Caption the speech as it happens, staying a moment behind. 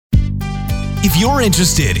If you're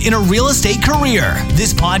interested in a real estate career,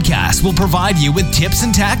 this podcast will provide you with tips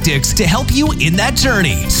and tactics to help you in that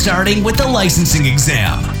journey, starting with the licensing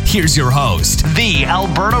exam. Here's your host, the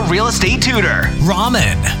Alberta Real Estate Tutor,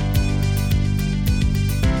 Raman.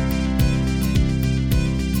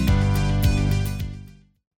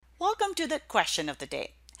 Welcome to the question of the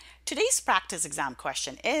day. Today's practice exam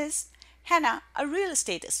question is, Hannah, a real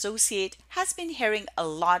estate associate, has been hearing a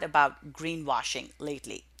lot about greenwashing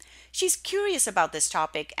lately. She's curious about this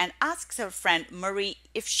topic and asks her friend Marie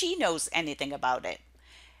if she knows anything about it.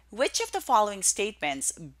 Which of the following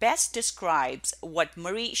statements best describes what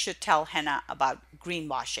Marie should tell Hannah about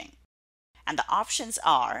greenwashing? And the options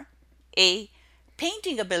are A.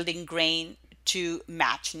 Painting a building grain to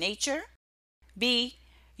match nature. B.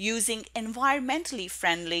 Using environmentally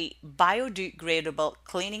friendly biodegradable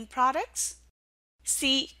cleaning products.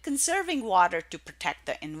 C. Conserving water to protect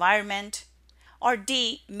the environment. Or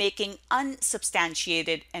D. Making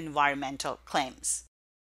unsubstantiated environmental claims.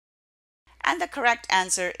 And the correct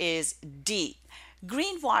answer is D.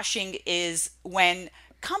 Greenwashing is when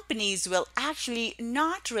companies will actually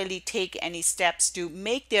not really take any steps to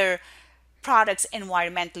make their products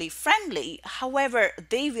environmentally friendly. However,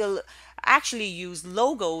 they will actually use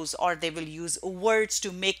logos or they will use words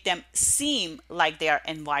to make them seem like they are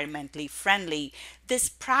environmentally friendly. This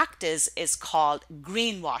practice is called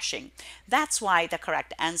greenwashing. That's why the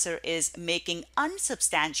correct answer is making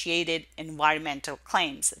unsubstantiated environmental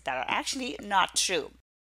claims that are actually not true.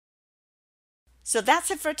 So that's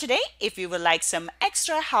it for today. If you would like some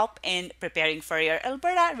extra help in preparing for your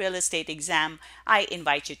Alberta real estate exam, I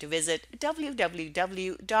invite you to visit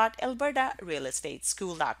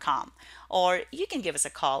www.albertarealestateschool.com, or you can give us a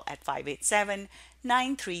call at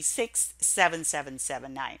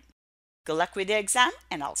 587-936-7779. Good luck with your exam,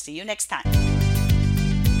 and I'll see you next time.